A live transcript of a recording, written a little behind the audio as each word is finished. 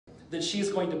that she's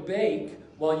going to bake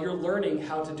while you're learning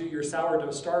how to do your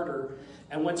sourdough starter,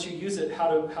 and once you use it, how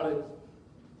to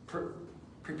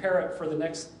prepare it for the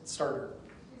next starter.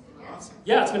 Awesome.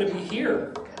 Yeah, it's going to be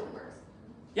here.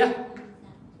 Yeah.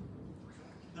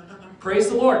 Praise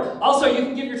the Lord. Also, you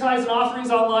can give your tithes and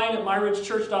offerings online at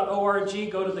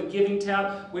myridgechurch.org. Go to the giving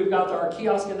tab. We've got our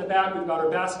kiosk in the back. We've got our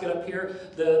basket up here.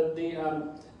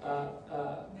 The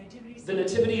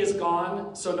nativity is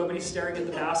gone, so nobody's staring at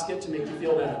the basket to make you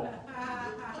feel bad. I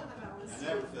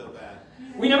never feel bad.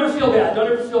 We never feel bad.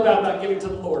 Don't ever feel bad about giving to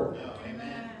the Lord. No,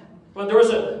 amen. But there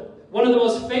was one of the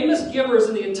most famous givers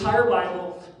in the entire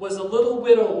Bible was a little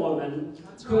widow woman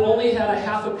who only had a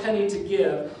half a penny to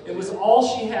give. It was all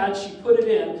she had. She put it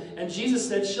in. And Jesus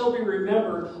said she'll be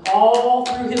remembered all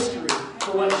through history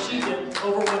for what she did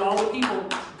over what all the people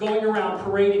going around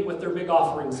parading with their big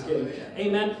offerings gave.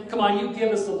 Amen. Come on, you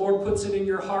give as the Lord puts it in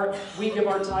your heart. We give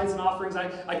our tithes and offerings.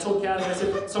 I told Kathy, I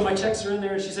said, so my checks are in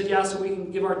there. And she said, yeah, so we can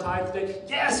give our tithe today.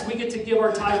 Yes, we get to give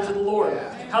our tithe to the Lord.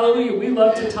 Hallelujah. We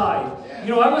love to tithe.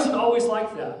 You know, I wasn't always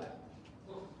like that.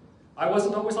 I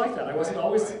wasn't always like that. I wasn't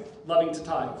always loving to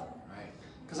tithe.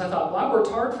 Because I thought, well, I worked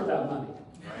hard for that money.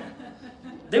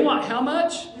 They want how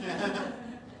much?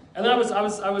 And then I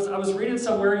was reading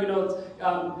somewhere, you know,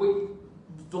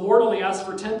 the Lord only asks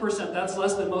for 10%. That's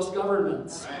less than most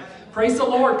governments. Praise the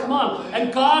Lord. Come on.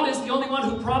 And God is the only one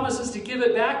who promises to give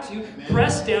it back to you.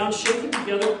 Pressed down, shaken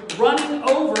together, running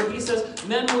over. He says,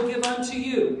 men will give unto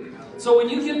you. So when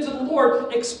you give to the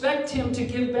Lord, expect Him to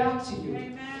give back to you.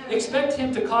 Amen. Expect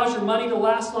Him to cause your money to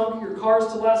last longer, your cars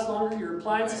to last longer, your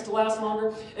appliances to last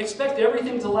longer. Expect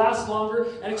everything to last longer,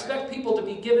 and expect people to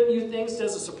be giving you things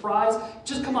as a surprise.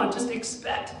 Just come on, just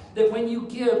expect that when you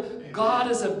give, God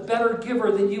is a better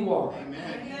giver than you are.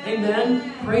 Amen.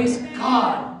 Amen. Praise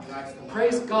God.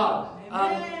 Praise God.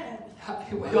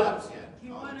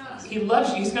 He loves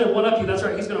you. He's going to one-up you. That's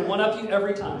right. He's going to one-up you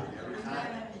every time.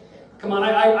 Come on,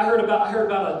 I heard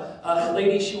about a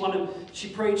lady. She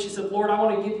prayed. She said, "Lord, I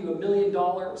want to give you $1 million."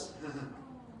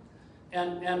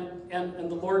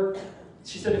 And the Lord,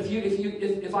 she said,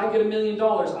 if I get $1 million,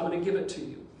 I'm going to give it to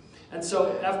you. And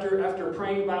so after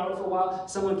praying about it for a while,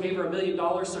 someone gave her $1 million.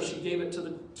 So she gave it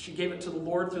to the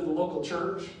Lord through the local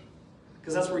church,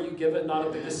 because that's where you give it, not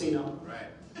at the casino.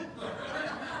 Right.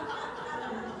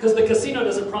 Because the casino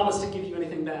doesn't promise to give you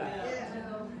anything back.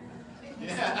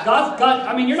 Yeah. God,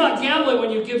 I mean, you're not gambling when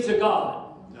you give to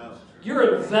God. No.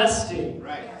 You're investing.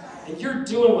 Right. And you're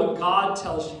doing what God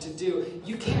tells you to do.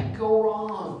 You can't go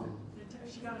wrong.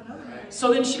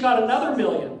 So then she got another $1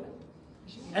 million.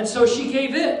 And so she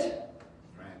gave it.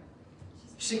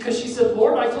 Because she said,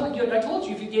 Lord, I told you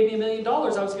if you gave me $1 million,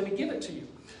 I was going to give it to you.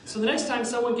 So the next time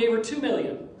someone gave her $2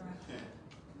 million,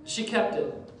 she kept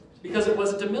it. Because it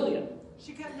wasn't $1 million.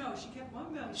 She kept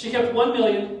 $1 million. She kept $1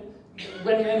 million.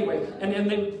 Anyway, and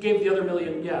then gave the other $1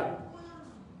 million. Yeah.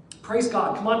 Praise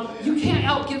God. Come on. You can't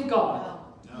outgive God.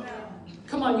 No.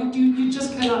 Come on. You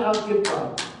just cannot outgive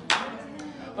God.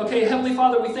 Okay, Heavenly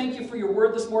Father, we thank you for your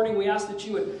word this morning. We ask that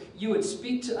you would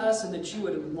speak to us, and that you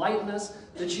would enlighten us,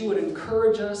 that you would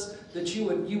encourage us, that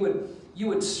you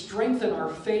would strengthen our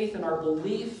faith and our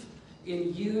belief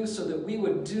in you, so that we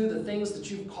would do the things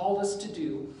that you've called us to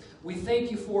do. We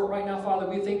thank you for it right now, Father.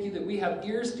 We thank you that we have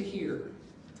ears to hear,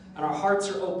 and our hearts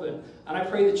are open. And I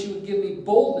pray that you would give me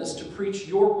boldness to preach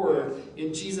your word.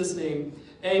 In Jesus' name,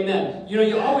 amen. You know,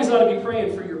 you always ought to be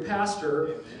praying for your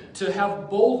pastor to have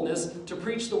boldness to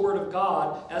preach the word of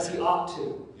God as he ought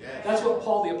to. That's what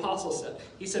Paul the Apostle said.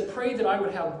 He said, pray that I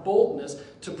would have boldness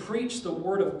to preach the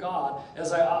word of God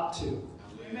as I ought to.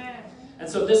 Amen. And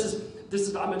so this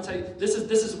is I'm going to tell you, this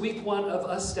is week 1 of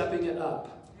us stepping it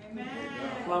up. Amen.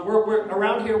 Well, we're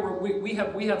around here. We've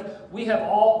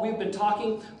been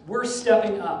talking. We're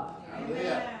stepping up.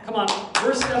 Hallelujah. Come on,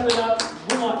 we're stepping up.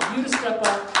 We want you to step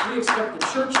up. We expect the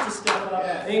church to step up.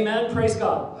 Yes. Amen. Praise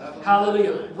God.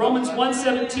 Hallelujah. Romans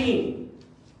 1:17.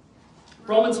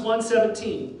 Romans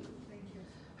 1:17.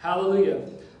 Hallelujah.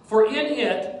 For in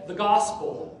it, the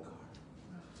gospel,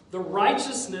 the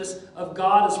righteousness of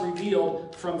God is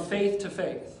revealed from faith to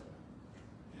faith.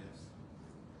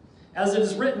 As it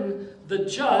is written, the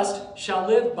just shall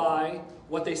live by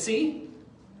what they see,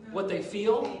 what they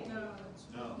feel.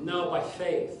 No, by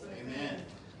faith. Amen.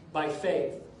 By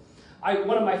faith.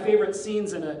 One of my favorite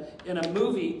scenes in a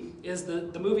movie is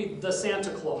the movie The Santa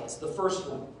Claus, the first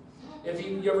one. If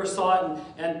you ever saw it,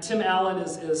 and Tim Allen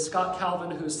is Scott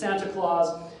Calvin, who's Santa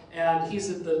Claus, and he's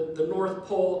at the North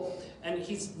Pole, and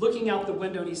he's looking out the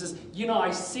window, and he says, you know,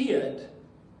 I see it,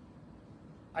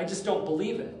 I just don't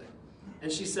believe it.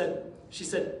 And she said,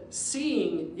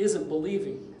 seeing isn't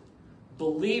believing.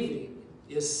 Believing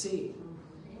is seeing.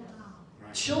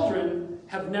 Children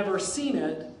have never seen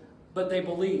it, but they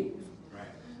believe. Right.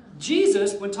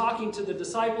 Jesus, when talking to the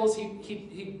disciples,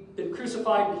 he'd been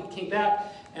crucified and he came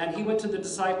back and he went to the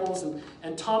disciples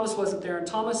and Thomas wasn't there. And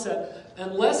Thomas said,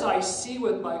 unless I see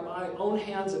with my own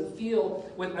hands and feel,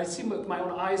 when I see with my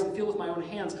own eyes and feel with my own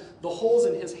hands the holes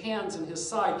in his hands and his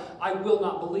side, I will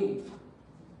not believe.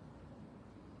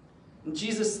 And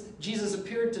Jesus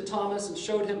appeared to Thomas and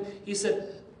showed him, he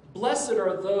said, blessed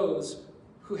are those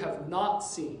who have not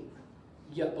seen,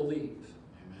 yet believe.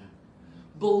 Amen.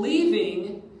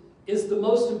 Believing is the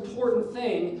most important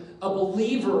thing. A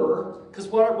believer, because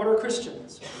what are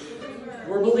Christians?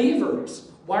 We're believers.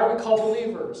 Why are we called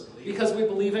believers? Because we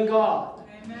believe in God.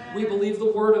 Amen. We believe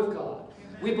the Word of God.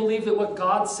 Amen. We believe that what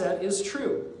God said is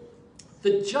true.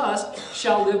 The just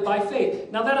shall live by faith.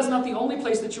 Now that is not the only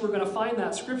place that you are going to find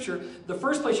that scripture. The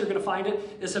first place you're going to find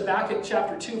it is Habakkuk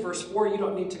chapter 2 verse 4. You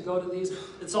don't need to go to these.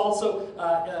 It's also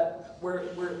we're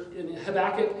in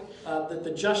Habakkuk that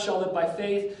the just shall live by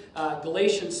faith.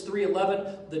 Galatians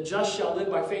 3:11, the just shall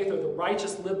live by faith, or the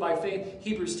righteous live by faith.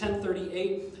 Hebrews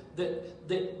 10:38,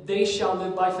 that they shall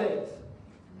live by faith.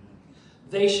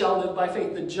 They shall live by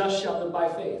faith. The just shall live by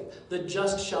faith. The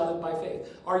just shall live by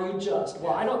faith. Are you just?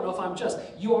 Well, I don't know if I'm just.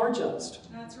 You are just.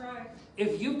 That's right.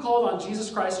 If you've called on Jesus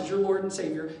Christ as your Lord and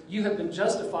Savior, you have been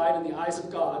justified in the eyes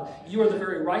of God. You are the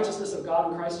very righteousness of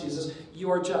God in Christ Jesus. You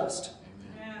are just.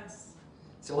 Yes.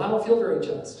 So I don't feel very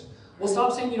just. Well,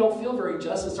 stop saying you don't feel very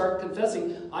just and start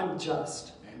confessing, I'm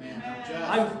just. Amen. I'm just.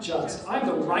 I'm just. I'm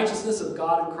the righteousness of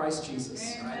God in Christ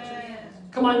Jesus. Amen.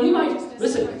 Come on, you might,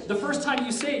 listen, the first time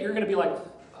you say it, you're going to be like,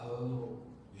 oh,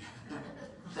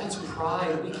 that's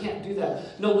pride. We can't do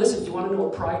that. No, listen, do you want to know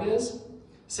what pride is?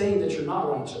 Saying that you're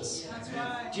not righteous. That's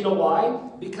right. Do you know why?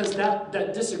 Because that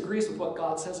disagrees with what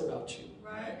God says about you.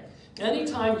 Right.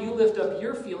 Anytime you lift up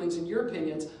your feelings and your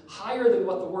opinions higher than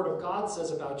what the Word of God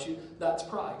says about you, that's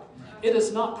pride. It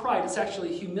is not pride, it's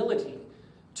actually humility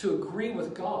to agree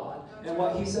with God and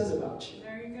what He says about you.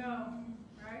 There you go.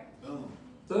 Right? Boom.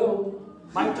 Boom.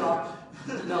 Mic drop.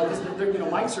 No, because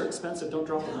mics are expensive. Don't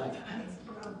drop the mic.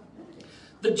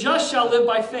 The just shall live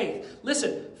by faith.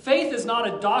 Listen, faith is not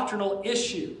a doctrinal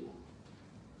issue.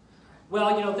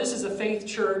 Well, this is a faith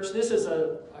church.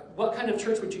 What kind of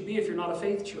church would you be if you're not a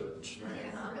faith church?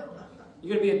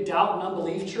 You're going to be a doubt and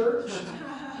unbelief church?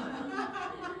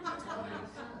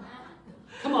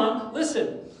 Come on,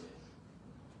 listen.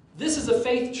 This is a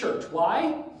faith church.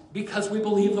 Why? Because we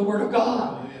believe the Word of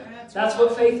God. That's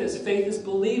what faith is. Faith is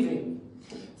believing.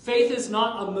 Faith is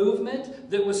not a movement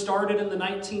that was started in the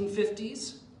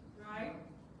 1950s. Right.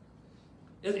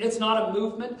 It's not a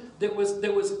movement that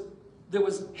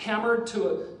was hammered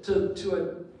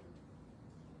to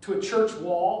a church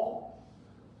wall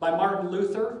by Martin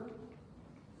Luther.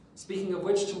 Speaking of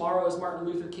which, tomorrow is Martin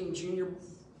Luther King Jr.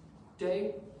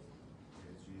 Day.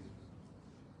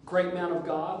 Great man of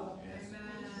God.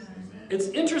 Amen. It's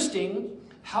interesting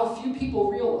how few people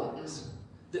realize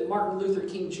that Martin Luther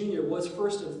King Jr. was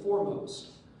first and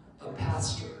foremost a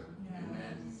pastor.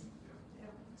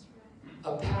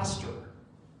 A pastor.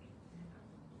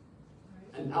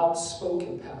 An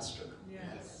outspoken pastor.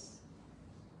 Yes.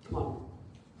 Come on.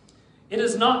 It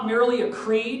is not merely a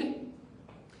creed.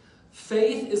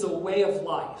 Faith is a way of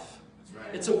life.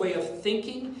 It's a way of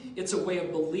thinking. It's a way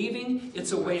of believing.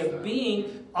 It's a way of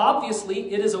being.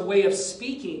 Obviously, it is a way of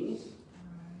speaking.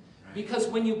 Because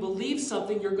when you believe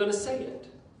something, you're going to say it.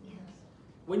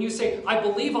 When you say, I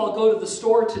believe I'll go to the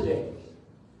store today.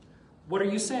 What are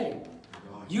you saying?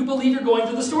 You believe you're going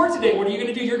to the store today. What are you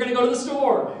going to do? You're going to go to the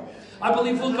store. I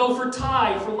believe we'll go for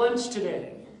Thai for lunch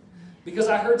today. Because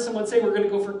I heard someone say we're going to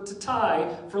go to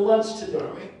Thai for lunch today.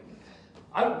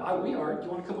 We are. Do you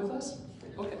want to come with us?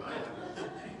 Okay.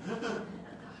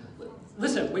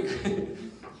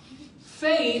 Listen,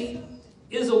 faith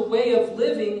is a way of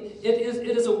living. It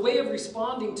is a way of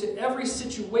responding to every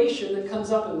situation that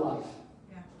comes up in life.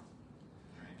 Yeah.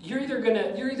 You're either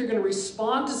gonna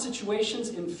respond to situations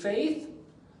in faith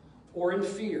or in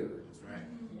fear.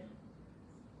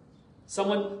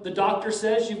 The doctor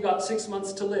says you've got 6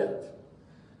 months to live.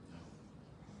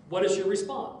 What is your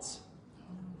response?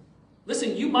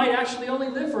 Listen, you might actually only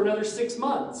live for another 6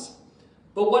 months.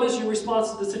 But what is your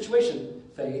response to the situation?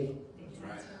 Faith.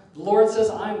 The Lord says,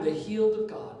 I'm the healed of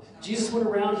God. Jesus went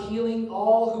around healing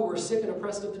all who were sick and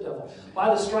oppressed of the devil. By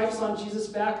the stripes on Jesus'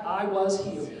 back, I was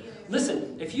healed.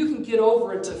 Listen, if you can get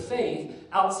over into faith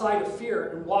outside of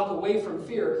fear and walk away from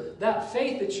fear, that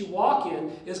faith that you walk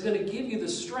in is going to give you the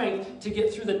strength to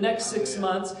get through the next 6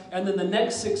 months, and then the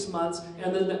next 6 months,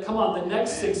 and then the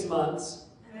next 6 months.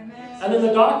 Amen. And then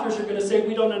the doctors are going to say,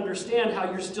 we don't understand how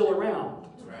you're still around.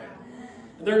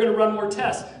 And they're going to run more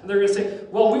tests. And they're going to say,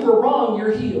 well, we were wrong,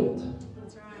 you're healed.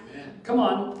 That's right. Amen. Come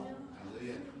on.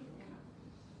 Hallelujah.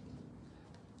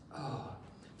 Oh.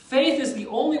 Faith is the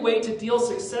only way to deal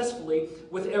successfully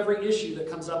with every issue that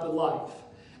comes up in life.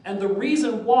 And the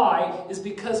reason why is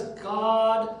because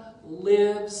God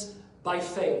lives by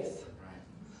faith.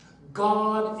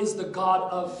 God is the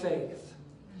God of faith.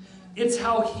 It's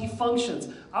how He functions.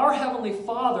 Our Heavenly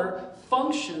Father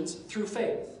functions through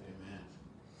faith. Amen.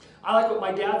 I like what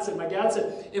my dad said. My dad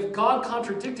said, if God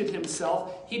contradicted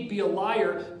Himself, He'd be a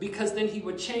liar because then He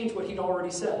would change what He'd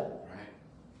already said.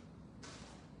 Right.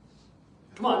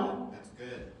 Come on. That's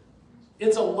good.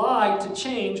 It's a lie to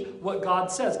change what God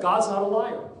says. God's not a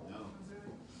liar. No.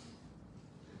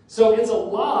 So it's a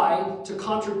lie to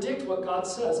contradict what God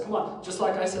says. Come on, just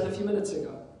like I said a few minutes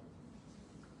ago.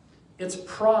 It's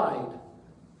pride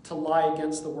to lie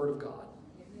against the Word of God.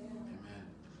 Amen.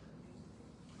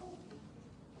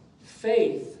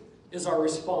 Faith is our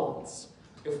response.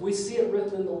 If we see it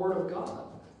written in the Word of God,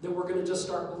 then we're going to just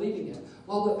start believing it.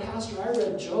 Well, but Pastor, I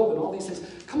read Job and all these things.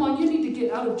 Come on, you need to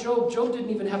get out of Job. Job didn't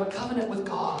even have a covenant with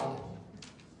God.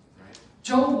 Right.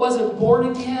 Job wasn't born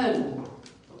again.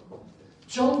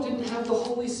 Job didn't have the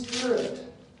Holy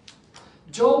Spirit.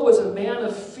 Job was a man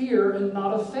of fear and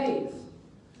not of faith.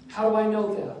 How do I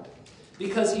know that?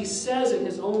 Because he says in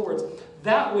his own words,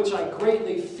 that which I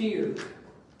greatly feared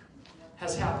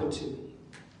has happened to me.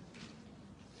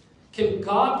 Can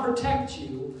God protect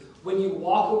you when you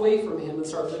walk away from Him and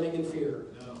start living in fear?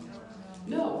 No.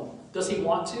 No. Does He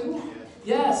want to?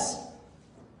 Yes.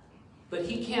 But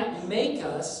He can't make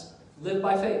us live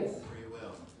by faith. Free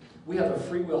will. We have a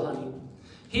free will, honey.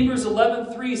 Hebrews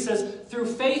 11:3 says, through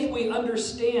faith we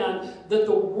understand that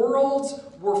the worlds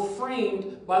were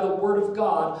framed by the Word of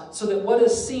God, so that what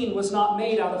is seen was not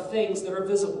made out of things that are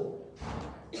visible.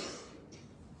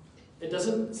 It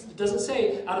doesn't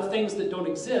say out of things that don't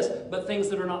exist, but things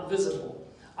that are not visible.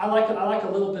 I like a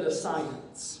little bit of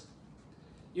science.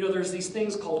 You know, there's these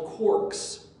things called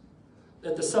quarks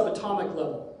at the subatomic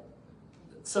level,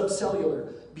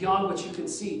 subcellular, beyond what you can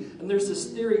see. And there's this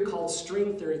theory called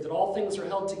string theory, that all things are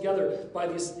held together by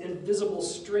these invisible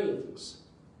strings.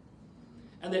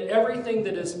 And that everything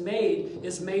that is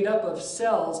made up of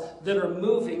cells that are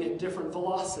moving at different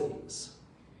velocities.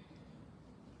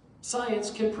 Science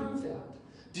can prove that.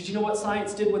 Did you know what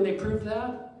science did when they proved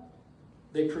that?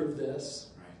 They proved this.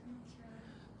 Right.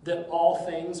 That all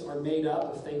things are made up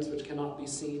of things which cannot be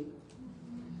seen.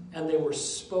 And they were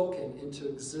spoken into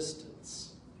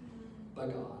existence by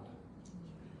God,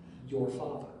 your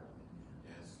Father.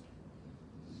 Yes.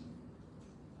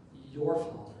 Your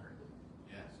Father.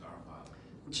 Yes, our Father.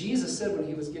 Jesus said when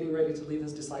He was getting ready to leave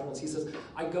His disciples, He says,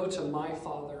 I go to my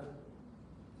Father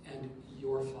and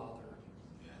your Father.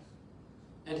 Yes.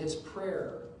 And His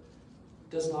prayer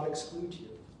does not exclude you.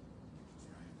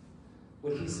 Right.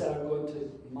 When He said, I'm going to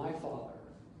my Father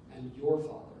and your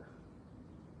Father,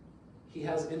 He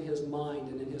has in His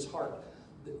mind and in His heart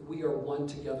that we are one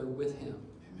together with Him.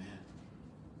 Amen.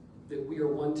 That we are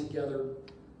one together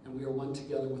and we are one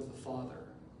together with the Father.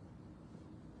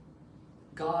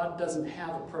 God doesn't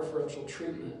have a preferential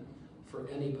treatment for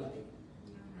anybody.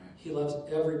 Right. He loves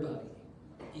everybody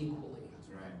equally.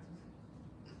 That's right.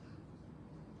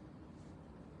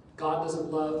 God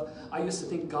doesn't love... I used to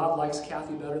think God likes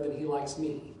Kathy better than He likes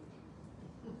me.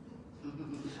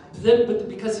 But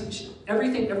because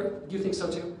you think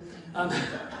so too?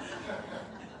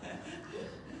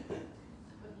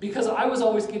 Because I was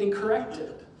always getting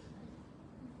corrected.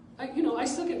 I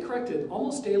still get corrected.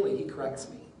 Almost daily He corrects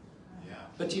me. Yeah.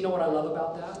 But do you know what I love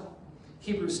about that?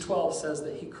 Hebrews 12 says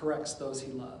that He corrects those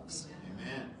He loves.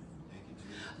 Amen. Thank you,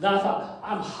 Jesus. Then I thought,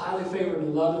 I'm highly favored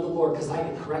and loved of the Lord because I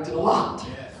get corrected a lot.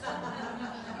 Yes.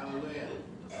 Hallelujah.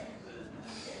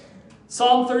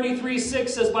 Psalm 33:6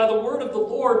 says, by the word of the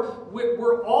Lord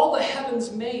were all the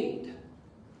heavens made,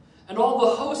 and all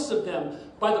the hosts of them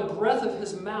by the breath of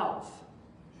His mouth.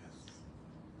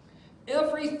 Yes.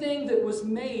 Everything that was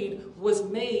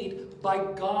made by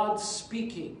God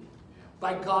speaking,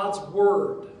 by God's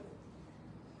word.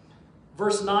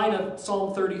 Verse 9 of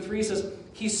Psalm 33 says,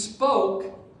 He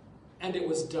spoke and it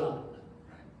was done.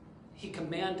 Right. He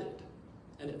commanded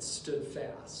and it stood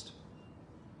fast.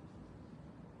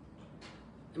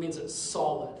 It means it's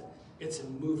solid, it's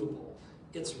immovable,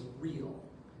 it's real,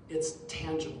 it's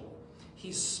tangible.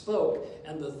 He spoke,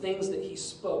 and the things that He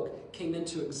spoke came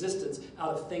into existence out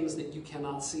of things that you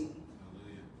cannot see.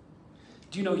 Hallelujah.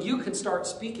 Do you know you can start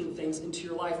speaking things into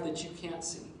your life that you can't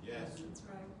see? Yes. That's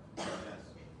right. Yes.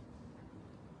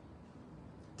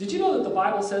 Did you know that the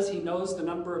Bible says He knows the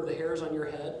number of the hairs on your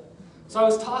head? So I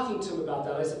was talking to him about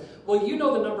that. I said, well, you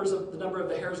know the number of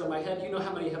the hairs on my head. You know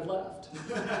how many have left.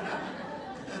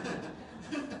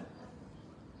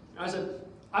 I said,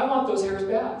 I want those hairs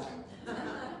back.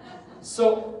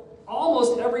 So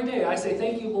almost every day I say,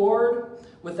 thank you, Lord.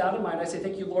 With that in mind, I say,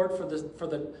 thank you, Lord, for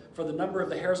the number of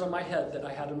the hairs on my head that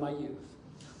I had in my youth.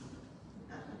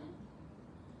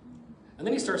 And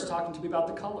then he starts talking to me about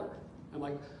the color. I'm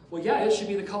like, well, yeah, it should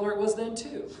be the color it was then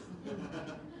too.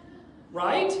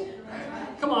 Right?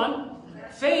 Come on.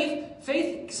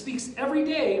 Faith speaks every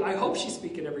day. I hope she's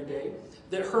speaking every day.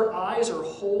 That her eyes are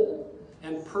whole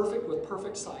and perfect with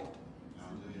perfect sight.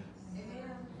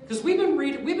 Because we've been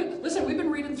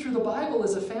reading through the Bible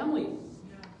as a family.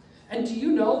 And do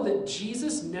you know that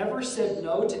Jesus never said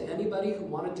no to anybody who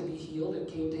wanted to be healed and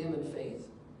came to him in faith?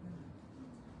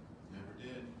 Never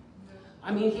did.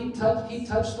 I mean, he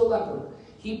touched the leper.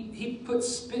 He put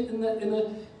spit in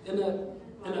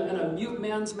a mute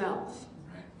man's mouth.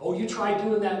 Right. Oh, you try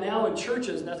doing that now in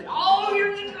churches, and they say, "Oh,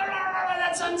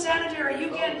 that's unsanitary. You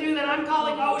can't do that. I'm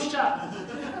calling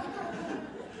OSHA."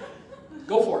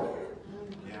 Go for it.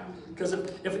 Yeah. Because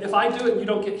if I do it and you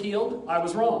don't get healed, I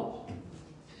was wrong.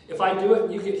 If I do it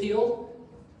and you get healed,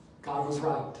 God was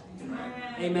right.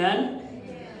 Amen?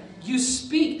 You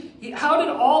speak. How did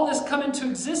all this come into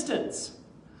existence?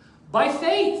 By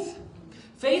faith.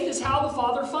 Faith is how the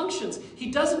Father functions.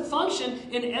 He doesn't function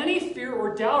in any fear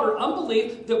or doubt or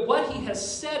unbelief that what he has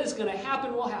said is going to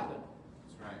happen will happen.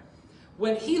 That's right.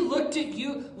 When he looked at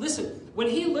you, listen, when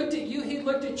he looked at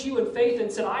you in faith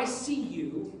and said, I see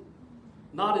you,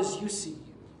 not as you see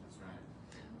you. That's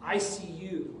right. I see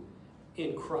you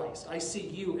in Christ. I see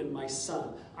you in my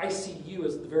Son. I see you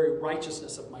as the very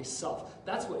righteousness of myself.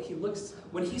 That's what he looks,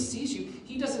 when he sees you,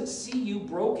 he doesn't see you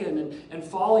broken and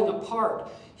falling apart.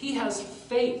 He has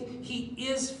faith. He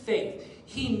is faith.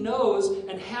 He knows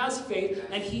and has faith,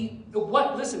 and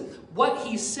what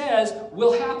he says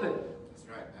will happen. That's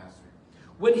right, Pastor.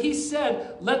 When he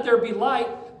said, let there be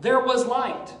light, there was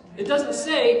light. It doesn't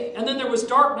say, and then there was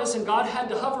darkness, and God had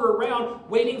to hover around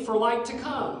waiting for light to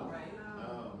come.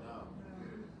 No.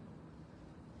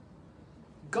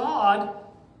 God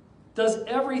does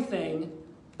everything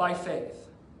by faith.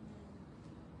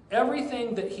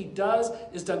 Everything that he does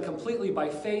is done completely by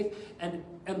faith, and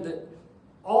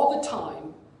all the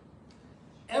time,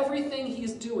 everything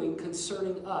he's doing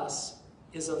concerning us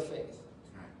is of faith.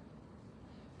 Right.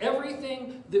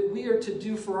 Everything that we are to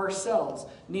do for ourselves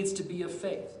needs to be of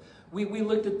faith. We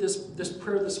looked at this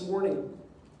prayer this morning,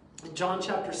 in John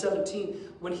chapter 17,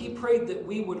 when he prayed that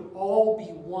we would all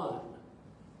be one.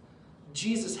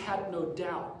 Jesus had no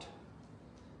doubt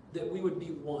that we would be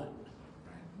one.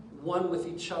 One with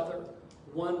each other,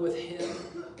 one with him,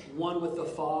 one with the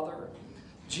Father.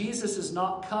 Jesus is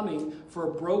not coming for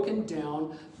a broken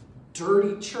down,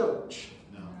 dirty church.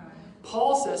 No.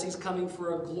 Paul says he's coming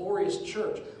for a glorious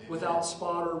church without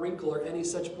spot or wrinkle or any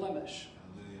such blemish.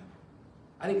 Hallelujah.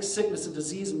 I think sickness and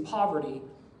disease and poverty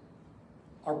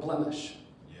are blemish.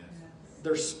 Yes.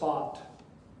 They're spot.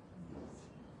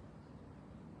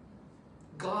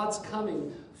 God's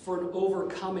coming for an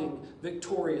overcoming,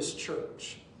 victorious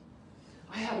church.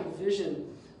 I had a vision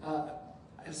a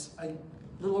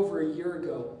little over a year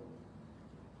ago,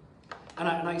 and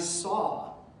I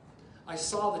saw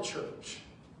the church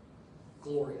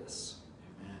glorious.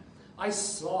 Amen. I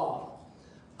saw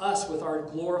us with our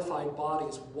glorified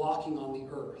bodies walking on the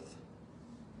earth.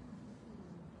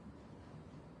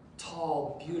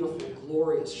 Tall, beautiful,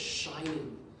 glorious,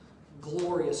 shining,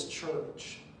 glorious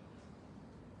church.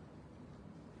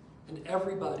 And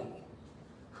everybody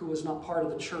who was not part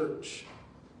of the church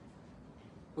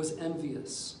was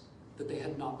envious that they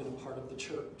had not been a part of the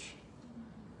church.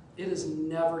 It is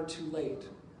never too late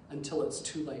until it's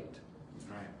too late That's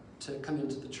right. to come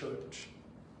into the church.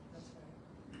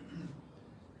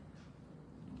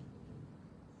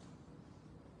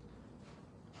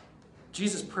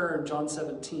 Jesus' prayer in John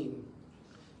 17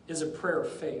 is a prayer of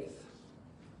faith.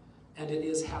 And it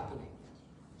is happening.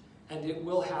 And it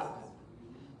will happen.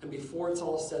 And before it's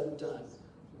all said and done,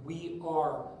 we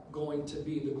are going to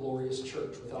be the glorious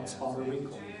church without spot or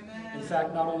wrinkle. Amen. In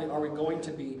fact, not only are we going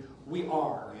to be, we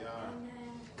are. We are.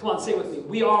 Come on, say it with me.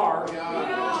 We are We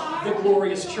are. the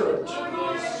glorious church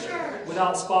Glorious church.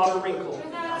 without spot or wrinkle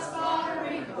Without spot or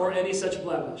wrinkle. or any such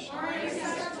blemish. Or any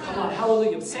such Come on,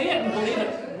 hallelujah. Say it and believe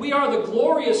it. We are the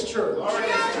glorious church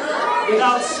Glorious church.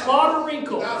 without spot or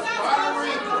wrinkle Without spot or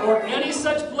wrinkle. or any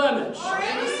such blemish. Or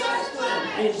any such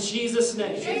blemish. In Jesus'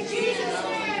 name. In Jesus'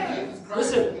 name.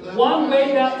 Listen, One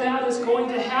way that is going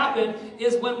to happen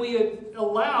is when we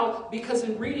allow, because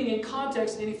in reading in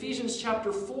context in Ephesians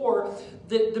chapter 4,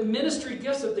 the ministry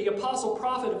gifts of the apostle,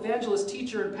 prophet, evangelist,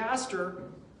 teacher, and pastor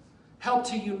help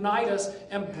to unite us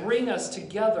and bring us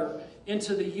together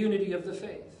into the unity of the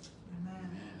faith.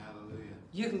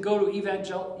 You can go to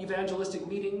evangelistic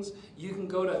meetings. You can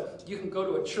go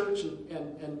to a church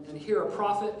and hear a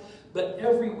prophet. But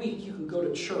every week you can go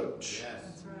to church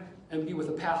and be with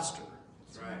a pastor.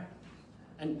 That's right.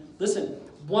 And listen,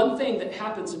 one thing that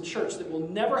happens in church that will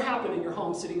never happen in your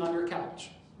home sitting on your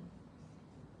couch.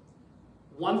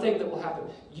 One thing that will happen.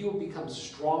 You will become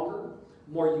stronger,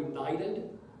 more united,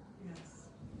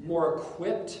 more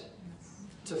equipped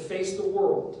to face the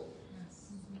world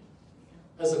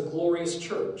as a glorious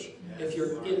church, if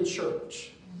you're in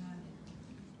church.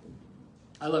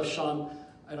 I love Sean.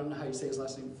 I don't know how you say his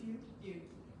last name.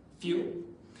 Few.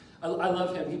 I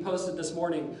love him. He posted this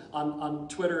morning on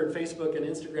Twitter and Facebook and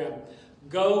Instagram,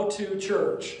 go to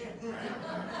church.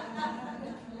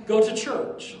 Go to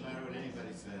church. No matter what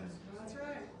anybody says. That's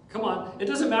right. Come on. It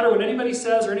doesn't matter what anybody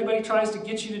says or anybody tries to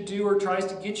get you to do or tries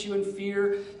to get you in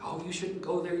fear. Oh, you shouldn't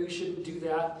go there. You shouldn't do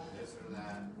that. This or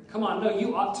that. Come on. No,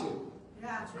 you ought to.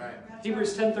 That's right.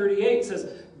 Hebrews 10:38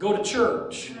 says, go to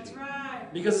church. That's right.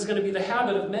 Because it's going to be the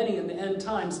habit of many in the end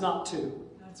times not to.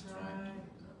 That's right.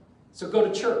 So go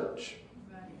to church.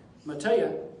 I'm going to tell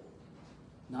you.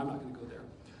 No, I'm not going to go there.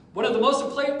 One of the most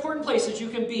important places you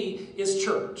can be is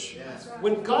church. Yes.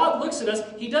 When God looks at us,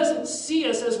 He doesn't see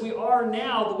us as we are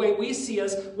now, the way we see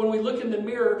us when we look in the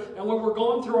mirror and when we're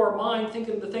going through our mind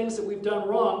thinking the things that we've done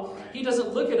wrong. He doesn't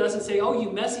look at us and say, oh,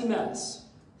 you messy mess.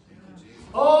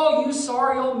 Oh, you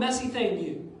sorry old messy thing,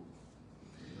 you.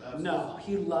 No,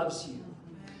 He loves you.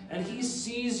 And He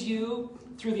sees you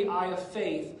through the eye of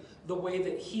faith the way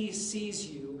that He sees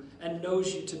you and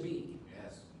knows you to be.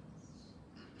 Yes.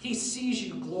 He sees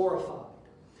you glorified.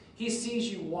 He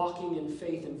sees you walking in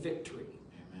faith and victory.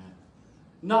 Amen.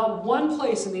 Not one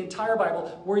place in the entire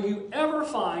Bible where you ever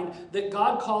find that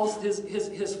God calls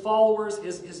his followers,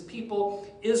 his people,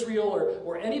 Israel,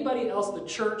 or anybody else, the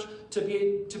church, to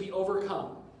be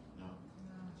overcome. No.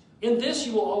 In this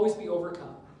you will always be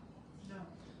overcome. No.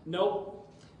 Nope.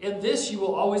 In this you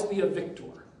will always be a victor.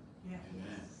 Yeah.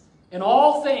 Amen. In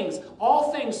all things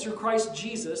through Christ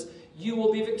Jesus, you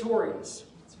will be victorious.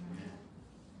 That's right.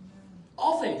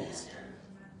 All things.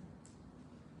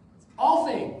 All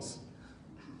things.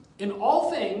 In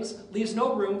all things leaves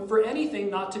no room for anything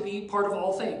not to be part of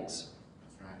all things.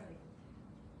 That's right.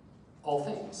 All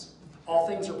things. All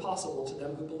things are possible to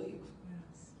them who believe.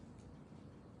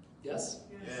 Yes?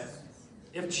 Yes.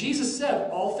 If Jesus said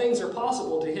all things are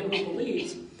possible to him who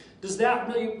believes, does that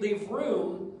leave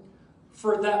room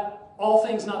for that all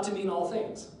things not to mean all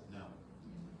things? No.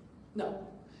 No.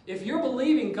 If you're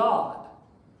believing God,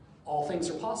 all things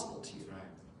are possible to you.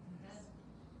 That's right.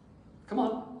 Come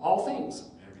on, all things.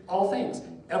 Everything. All things.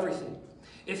 Everything.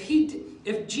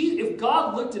 If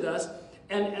God looked at us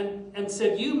and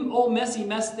said, you old messy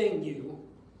mess thing, you,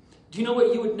 do you know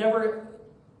what you would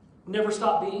never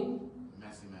stop being?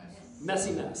 Messy mess.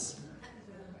 Messy mess.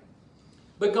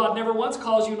 But God never once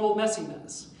calls you an old messy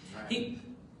mess. Right.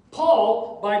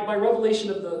 Paul, by revelation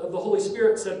of the Holy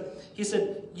Spirit,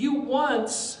 said, you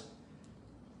once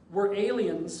were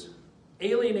aliens,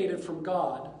 alienated from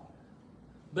God,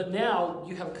 but now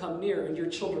you have come near and you're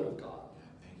children of God.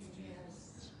 Thank you,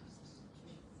 Jesus.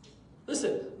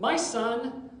 Listen, my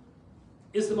son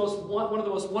is one of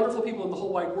the most wonderful people in the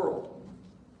whole wide world.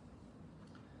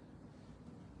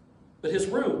 But his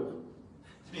room,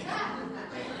 Yeah.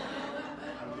 Hey,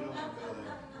 we don't want to go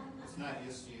there. It's not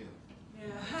just you. Yeah.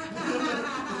 Let's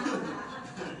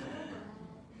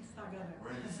not go there.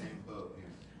 We're in the same boat here.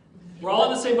 we're all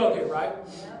in the same boat here, right?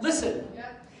 Listen,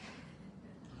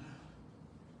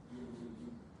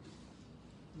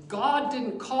 God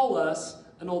didn't call us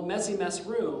an old messy mess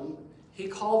room. He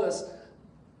called us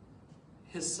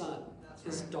his son,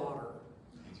 his daughter,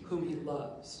 whom he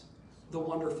loves, the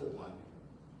wonderful one,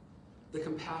 the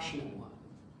compassionate one.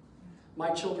 My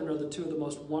children are the two of the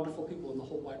most wonderful people in the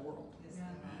whole wide world. Yeah.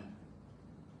 Amen.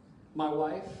 My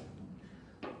wife,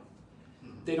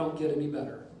 they don't get any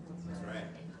better. That's right.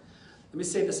 Let me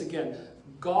say this again.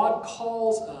 God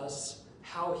calls us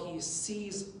how he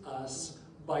sees us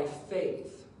by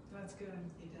faith. That's good.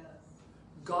 He does.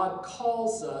 God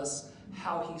calls us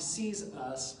how he sees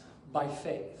us by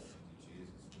faith.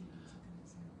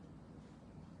 Jesus.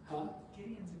 Huh?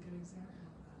 Gideon's a good example of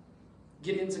that.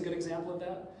 Gideon's a good example of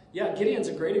that? Yeah, Gideon's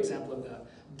a great example of that.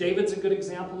 David's a good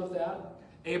example of that.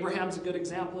 Abraham's a good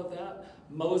example of that.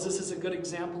 Moses is a good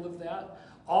example of that.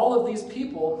 All of these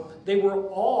people, they were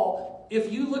all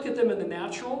if you look at them in the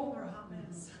natural, Or a hot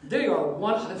mess. they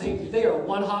are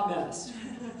one hot mess.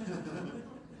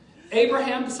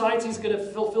 Abraham decides he's going to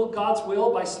fulfill God's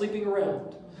will by sleeping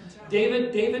around.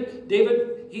 David,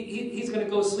 he's going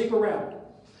to go sleep around.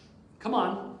 Come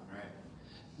on. Right.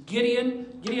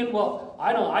 Gideon, well,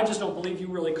 I just don't believe you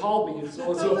really called me.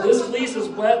 So if this fleece is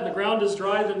wet and the ground is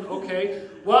dry, then okay.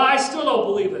 Well, I still don't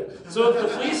believe it. So if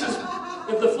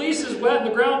the fleece is wet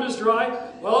and the ground is dry,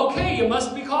 well, okay, you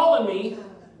must be calling me.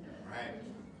 Right.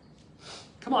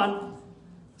 Come on.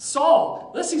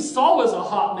 Saul. Let's see, Saul was a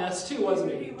hot mess too,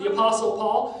 wasn't he? The Apostle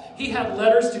Paul, he had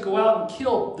letters to go out and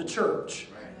kill the church.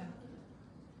 Right.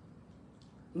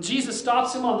 And Jesus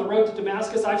stops him on the road to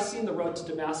Damascus. I've seen the road to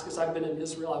Damascus. I've been in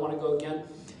Israel. I want to go again.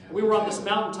 We were on this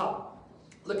mountaintop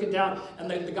looking down, and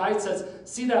the guide says,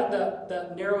 see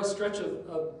that narrow stretch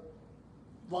of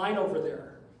line over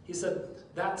there? He said,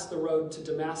 that's the road to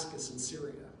Damascus in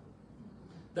Syria.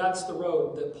 That's the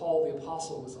road that Paul the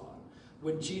Apostle was on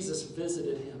when Jesus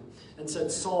visited him and said,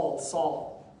 Saul,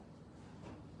 Saul,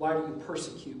 why do you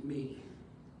persecute me?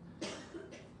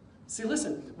 See,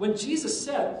 listen, when Jesus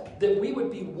said that we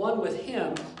would be one with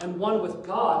him and one with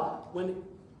God, when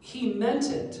he meant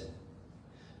it,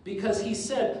 because he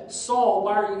said,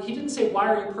 Saul, he didn't say, why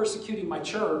are you persecuting my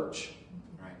church?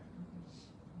 Right.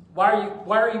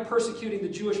 Why are you persecuting the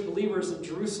Jewish believers in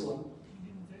Jerusalem?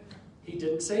 He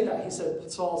didn't say that. He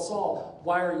said, Saul, Saul,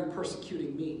 why are you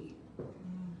persecuting me?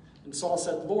 And Saul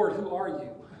said, Lord, who are you?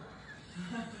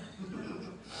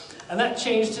 And that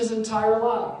changed his entire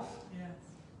life. Yes.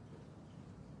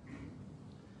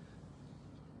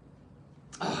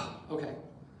 Oh, okay.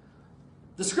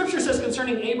 The scripture says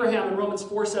concerning Abraham in Romans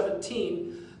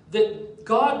 4:17 that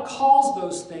God calls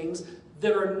those things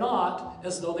that are not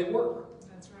as though they were.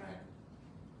 That's right.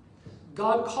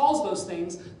 God calls those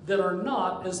things that are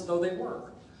not as though they were.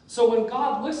 So when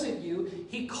God looks at you,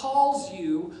 he calls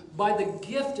you by the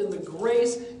gift and the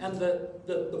grace and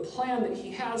the plan that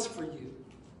he has for you.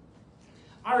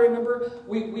 I remember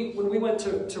when we went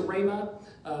to Rhema,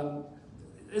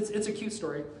 it's a cute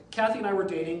story. Kathy and I were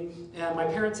dating, and my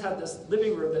parents had this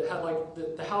living room that had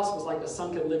the house was like a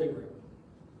sunken living room.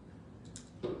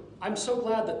 I'm so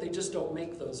glad that they just don't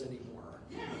make those anymore.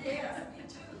 Yeah.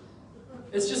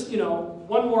 It's just,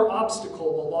 one more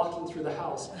obstacle while walking through the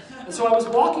house. And so I was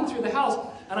walking through the house,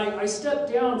 and I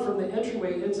stepped down from the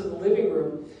entryway into the living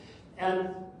room,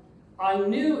 and I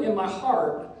knew in my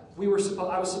heart I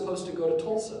was supposed to go to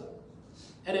Tulsa.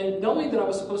 And in knowing that I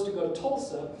was supposed to go to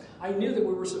Tulsa, I knew that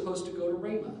we were supposed to go to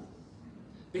Rhema.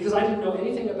 Because I didn't know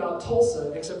anything about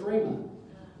Tulsa except Rhema.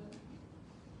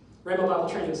 Rhema Bible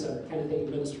Training Center, Kenneth Hagin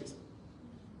Ministries.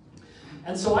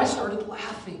 And so I started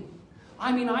laughing.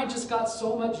 I just got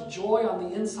so much joy on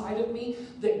the inside of me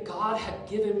that God had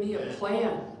given me a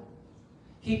plan.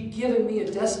 He'd given me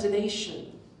a destination.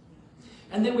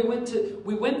 And then we went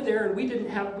there and we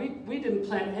didn't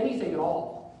plan anything at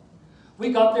all. We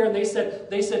got there and they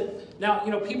said, now,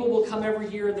 people will come every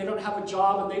year and they don't have a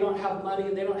job and they don't have money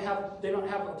and they don't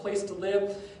have a place to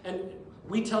live. And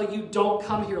we tell you, don't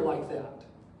come here like that.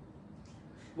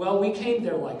 Well, we came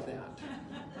there like that.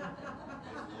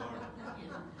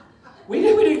 We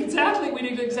did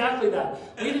exactly that.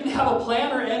 We didn't have a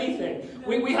plan or anything.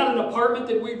 We had an apartment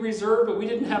that we'd reserved, but we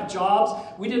didn't have jobs.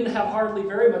 We didn't have hardly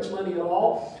very much money at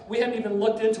all. We hadn't even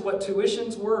looked into what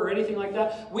tuitions were or anything like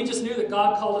that. We just knew that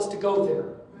God called us to go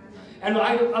there. And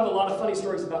I have a lot of funny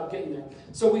stories about getting there.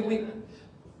 So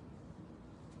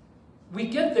we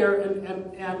get there,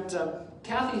 and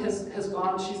Kathy has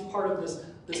gone. She's part of this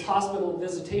hospital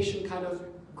visitation kind of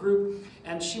group,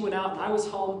 and she went out, and I was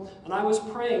home, and I was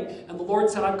praying, and the Lord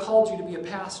said, I've called you to be a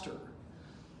pastor.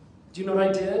 Do you know what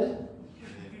I did?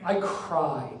 I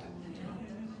cried.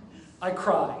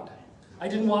 I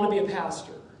didn't want to be a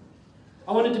pastor.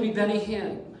 I wanted to be Benny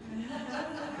Hinn.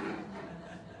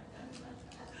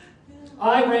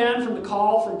 I ran from the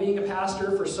call from being a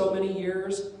pastor for so many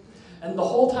years, and the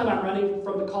whole time I'm running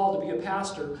from the call to be a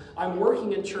pastor, I'm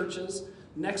working in churches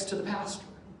next to the pastor.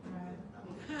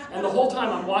 And the whole time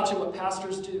I'm watching what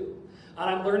pastors do. And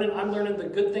I'm learning the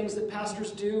good things that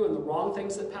pastors do and the wrong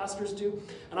things that pastors do.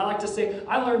 And I like to say,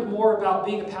 I learned more about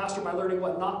being a pastor by learning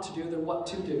what not to do than what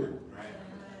to do. Right.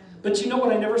 But you know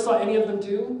what I never saw any of them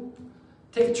do?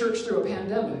 Take a church through a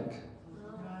pandemic.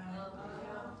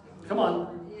 Come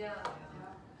on.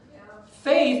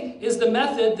 Faith is the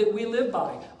method that we live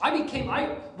by.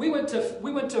 We went to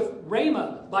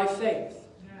Rhema by faith.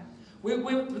 We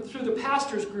went through the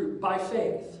pastor's group by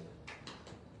faith.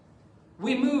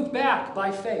 We moved back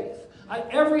by faith.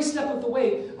 Every step of the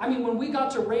way. I mean, when we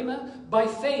got to Rhema, by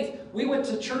faith, we went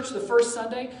to church the first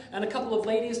Sunday, and a couple of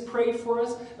ladies prayed for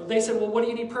us. They said, well, what do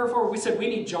you need prayer for? We said, we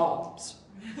need jobs.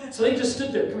 So they just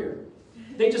stood there. Come here.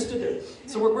 They just stood there.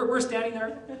 So we're standing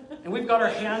there, and we've got our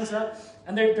hands up,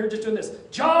 and they're just doing this.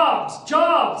 Jobs,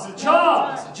 jobs,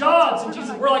 jobs, jobs. And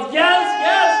Jesus, we're like, yes,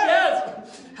 yes,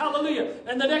 yes. Hallelujah.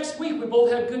 And the next week, we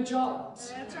both had good jobs.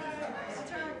 That's right.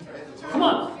 That's right. Come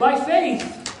on, by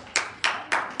faith.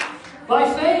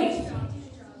 By faith.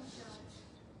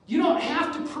 You don't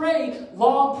have to pray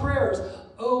long prayers.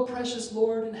 Oh, precious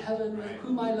Lord in heaven,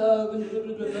 whom I love, and blah,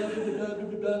 blah, blah, blah, blah, blah,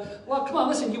 blah, blah. Well, come on,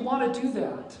 listen, you want to do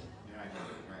that.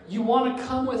 You want to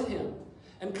come with Him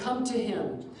and come to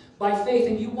Him by faith,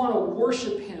 and you want to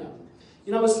worship Him.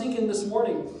 You know, I was thinking this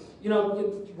morning, you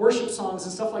know, worship songs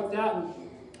and stuff like that,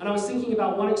 and I was thinking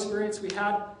about one experience we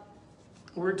had.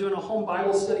 We were doing a home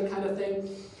Bible study kind of thing,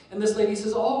 and this lady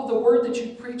says, oh, the word that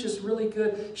you preach is really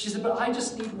good. She said, but I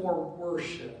just need more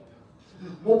worship.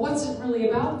 Well, what's it really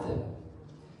about then?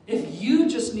 If you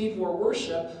just need more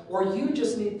worship, or you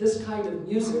just need this kind of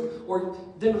music, or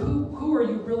then who are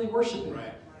you really worshiping?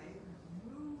 Right.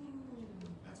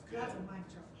 That's good. That's a mic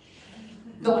drop.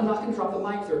 No, I'm not going to drop the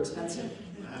mic. They're expensive.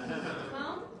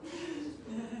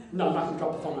 No, I'm not going to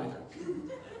drop the phone either.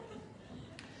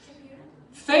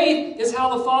 Faith is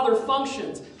how the Father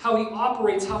functions, how He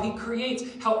operates, how He creates,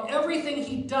 how everything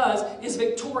He does is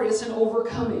victorious and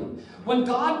overcoming. When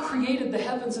God created the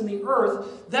heavens and the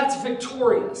earth, that's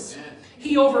victorious.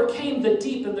 He overcame the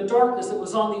deep and the darkness that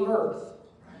was on the earth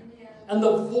and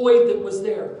the void that was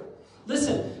there.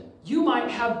 Listen, you might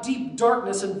have deep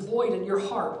darkness and void in your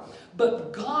heart,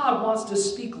 but God wants to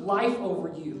speak life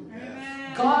over you.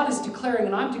 Amen. God is declaring,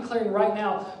 and I'm declaring right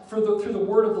now through the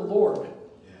word of the Lord,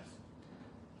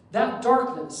 that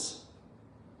darkness,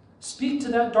 speak to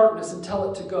that darkness and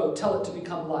tell it to go. Tell it to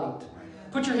become light.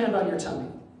 Put your hand on your tummy.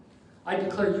 I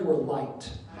declare you are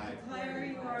light.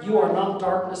 You are not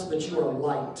darkness, but you are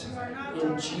light.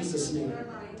 In Jesus' name.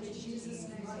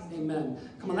 Amen.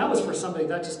 Come on, that was for somebody.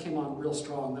 That just came on real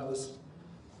strong. That was...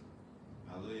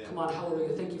 Hallelujah. Come on,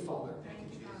 hallelujah. Thank you, Father.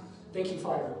 Thank you,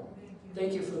 Father.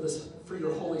 Thank you for this, for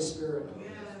your Holy Spirit.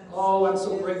 Oh, I'm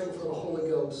so grateful for the Holy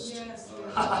Ghost. Yes.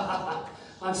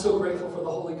 I'm so grateful for the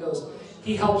Holy Ghost.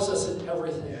 He helps us in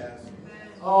everything. Yes.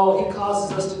 Oh, He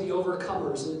causes us to be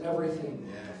overcomers in everything.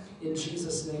 In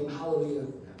Jesus' name, hallelujah.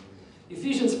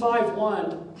 Ephesians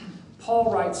 5:1,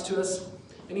 Paul writes to us,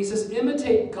 and he says,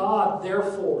 imitate God,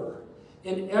 therefore,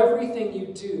 in everything you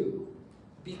do,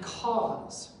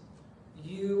 because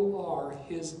you are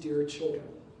His dear children.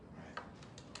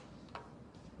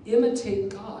 Imitate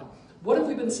God. What have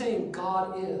we been saying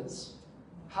God is?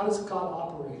 How does God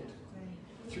operate?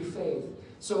 Through faith.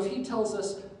 So if He tells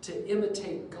us to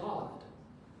imitate God,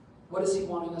 what is He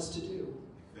wanting us to do?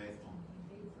 Faithful.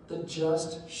 The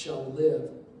just shall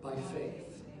live by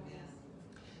faith.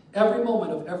 Every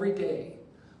moment of every day,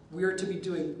 we are to be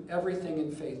doing everything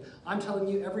in faith. I'm telling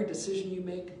you, every decision you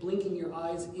make, blinking your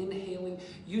eyes, inhaling,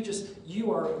 you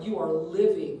are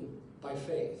living by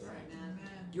faith. Right.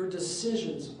 Your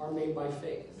decisions are made by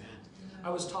faith. I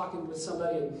was talking with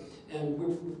somebody, and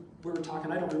we were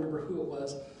talking, I don't remember who it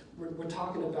was, we're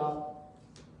talking about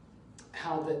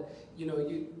how that, you know,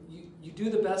 you do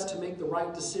the best to make the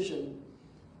right decision,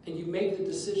 and you make the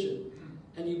decision,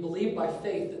 and you believe by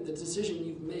faith that the decision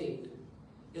you've made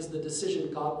is the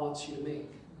decision God wants you to make.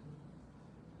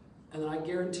 And then I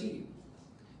guarantee you,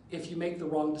 if you make the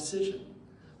wrong decision,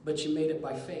 but you made it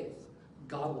by faith,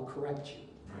 God will correct you.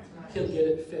 Right. He'll get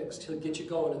it fixed. He'll get you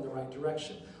going in the right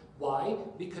direction. Why?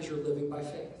 Because you're living by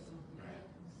faith. Right.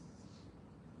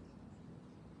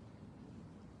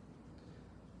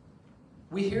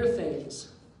 We hear things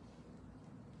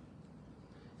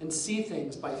and see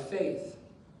things by faith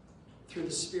through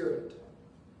the Spirit.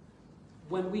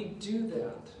 When we do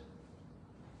that,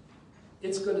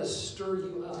 it's going to stir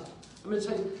you up. I'm going to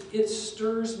tell you, it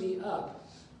stirs me up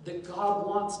that God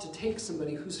wants to take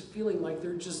somebody who's feeling like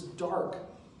they're just dark.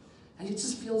 And it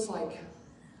just feels like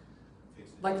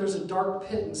there's a dark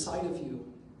pit inside of you.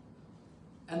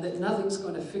 And that nothing's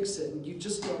going to fix it. And you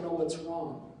just don't know what's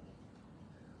wrong.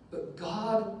 But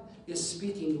God is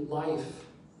speaking life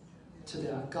to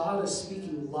that. God is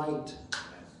speaking light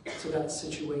to that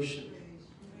situation.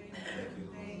 Thank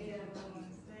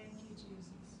you, Jesus.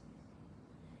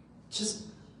 Just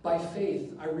by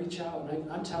faith, I reach out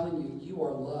and I'm telling you, you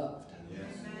are loved. Yes.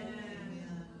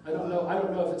 I don't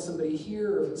know if it's somebody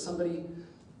here or if it's somebody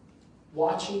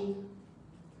watching.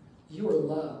 You are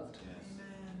loved. Yes.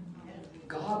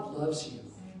 God loves you.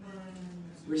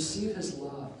 Receive His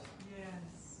love.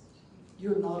 Yes.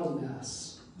 You're not a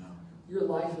mess. No. your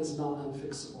life is not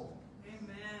unfixable. Amen.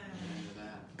 Amen to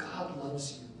that. God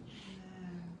loves you.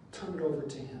 Amen. Turn it over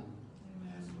to him.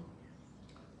 Amen.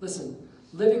 Listen,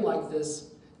 living like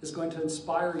this is going to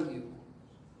inspire you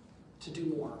to do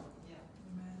more,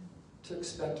 Amen. to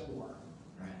expect more.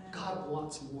 Right. God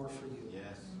wants more for you.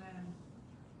 Yes. Amen.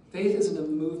 Faith isn't a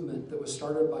movement that was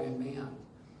started by a man.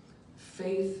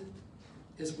 Faith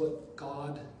is what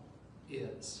God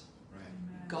is. Right.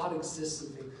 Amen. God exists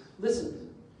in faith. Listen,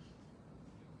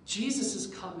 Jesus is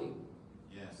coming.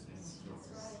 Yes.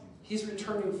 Yes. He's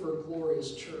returning for a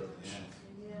glorious church. Yes.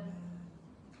 Amen.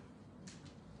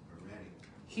 We're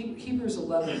ready. Hebrews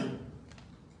 11.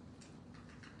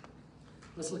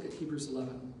 Let's look at Hebrews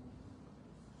 11.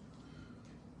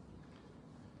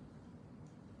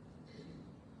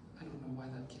 I don't know why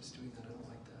that keeps doing that. I don't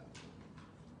like that.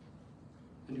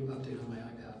 A new update on my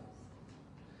iPad.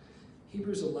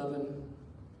 Hebrews 11,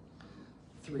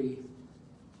 3.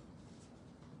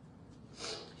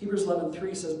 Hebrews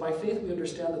 11:3 says, by faith we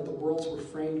understand that the worlds were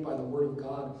framed by the word of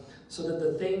God, so that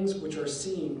the things which are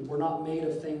seen were not made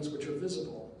of things which are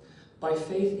visible. By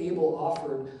faith Abel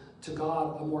offered to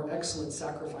God a more excellent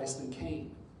sacrifice than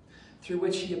Cain, through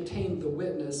which he obtained the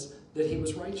witness that he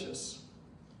was righteous,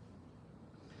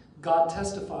 God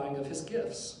testifying of his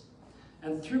gifts,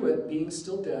 and through it,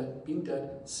 being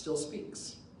dead, still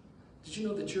speaks. Did you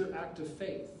know that your act of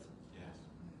faith Yes.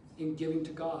 in giving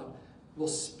to God will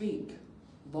speak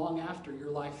long after your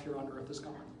life here on earth is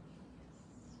gone?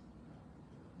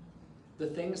 The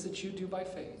things that you do by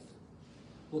faith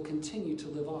will continue to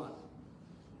live on.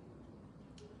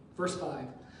 Verse 5,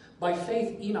 by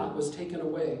faith Enoch was taken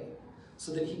away,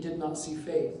 so that he did not see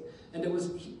faith, and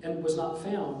was not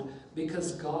found,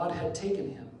 because God had taken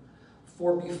him.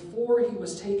 For before he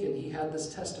was taken, he had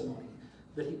this testimony,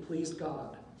 that he pleased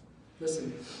God.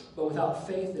 Listen, but without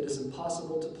faith it is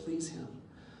impossible to please him.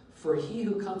 For he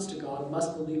who comes to God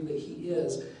must believe that he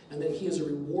is, and that he is a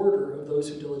rewarder of those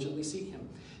who diligently seek him.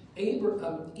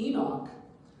 Enoch,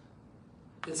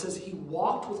 it says he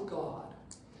walked with God,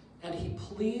 and he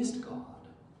pleased God,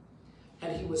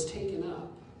 and he was taken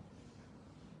up.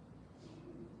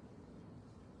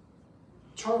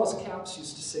 Charles Capps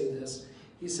used to say this.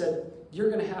 He said, you're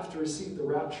going to have to receive the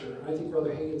rapture. And I think Brother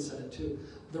Hagin said it too.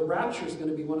 The rapture is going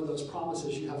to be one of those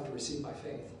promises you have to receive by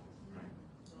faith.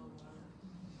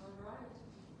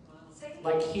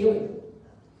 Like healing.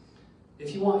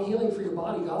 If you want healing for your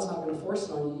body, God's not going to force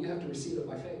it on you. You have to receive it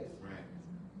by faith. Right.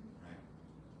 Right.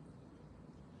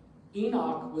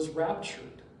 Enoch was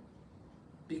raptured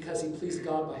because he pleased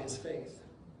God by his faith.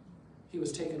 He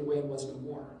was taken away and was no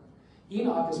more.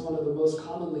 Enoch is one of the most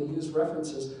commonly used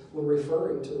references when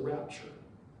referring to the rapture.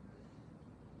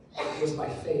 It was by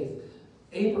faith.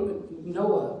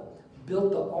 Noah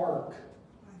built the ark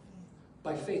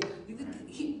by faith.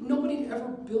 Nobody had ever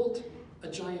built a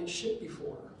giant ship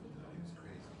before. That was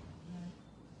crazy.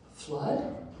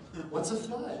 Flood? What's a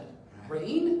flood?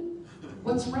 Rain?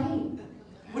 What's rain?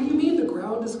 What do you mean the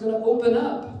ground is going to open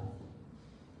up?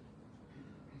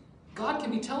 God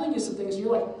can be telling you some things and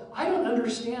you're like, I don't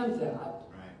understand that.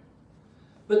 Right.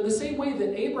 But the same way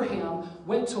that Abraham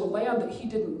went to a land that he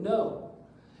didn't know,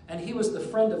 and he was the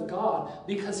friend of God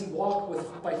because he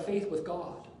walked by faith with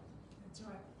God. That's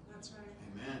right. That's right.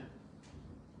 Amen.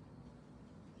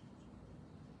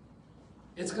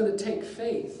 It's going to take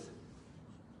faith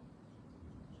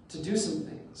to do some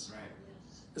things. Right.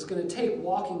 It's going to take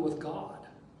walking with God.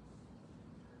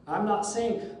 I'm not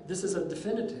saying this is a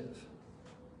definitive,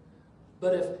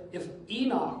 but if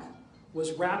Enoch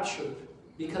was raptured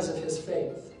because of his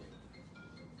faith,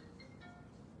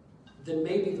 then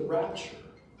maybe the rapture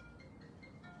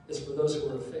is for those who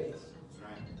are of faith. That's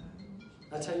right.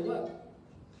 I tell you what,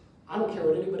 I don't care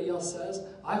what anybody else says,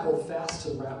 I hold fast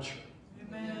to the rapture.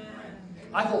 Amen.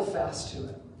 I hold fast to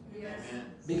it. Yes. Amen.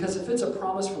 Because if it's a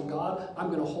promise from God, I'm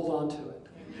going to hold on to it.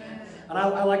 Amen. And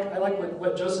I like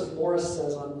what Joseph Morris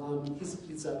says on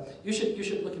you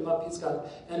should look him up. He's got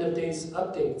end of days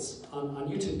updates on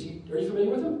YouTube. Are you familiar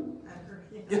with him?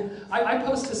 Yeah. I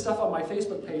post his stuff on my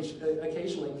Facebook page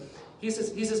occasionally. He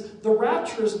says the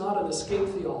rapture is not an escape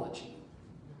theology.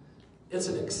 It's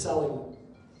an excelling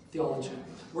theology,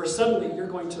 where suddenly you're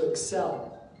going to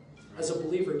excel as a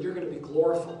believer. You're going to be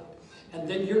glorified. And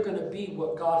then you're going to be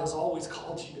what God has always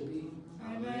called you to be.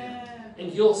 Amen.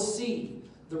 And you'll see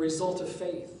the result of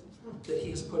faith that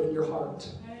he has put in your heart.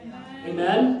 Amen.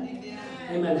 Amen? Amen.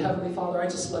 Amen. Heavenly Father, I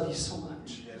just love you so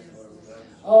much. Yes, Lord, we love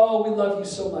you. Oh, we love you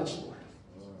so much, Lord.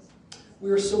 We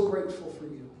are so grateful for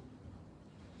you.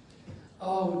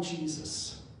 Oh,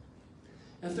 Jesus.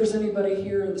 And if there's anybody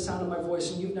here in the sound of my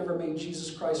voice and you've never made Jesus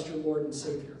Christ your Lord and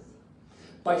Savior,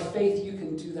 By faith, you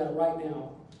can do that right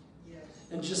now. Yes.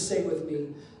 And just say with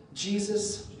me,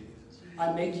 Jesus,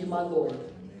 I make you my Lord.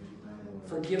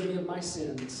 Forgive me of my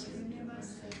sins. Forgive me of my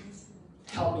sins.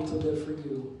 Help me to live for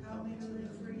you. Help me to live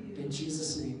for you. In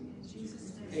Jesus' name. In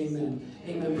Jesus' name. Amen.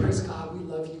 Amen. Praise God. We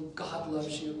love you. God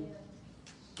loves you.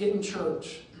 Get in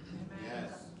church.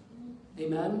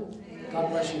 Amen. Amen. God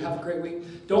bless you. Have a great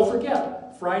week. Don't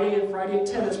forget, Friday at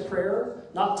 10 is prayer.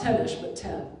 Not 10-ish, but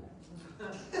 10.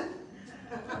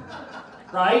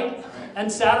 Right? And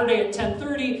Saturday at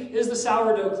 10:30 is the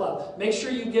Sourdough Club. Make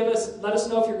sure you let us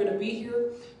know if you're going to be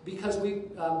here, because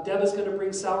Deb is going to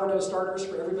bring sourdough starters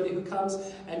for everybody who comes,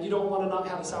 and you don't want to not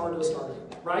have a sourdough starter.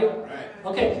 Right? Right.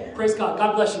 Okay. Praise God.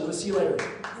 God bless you. We'll see you later.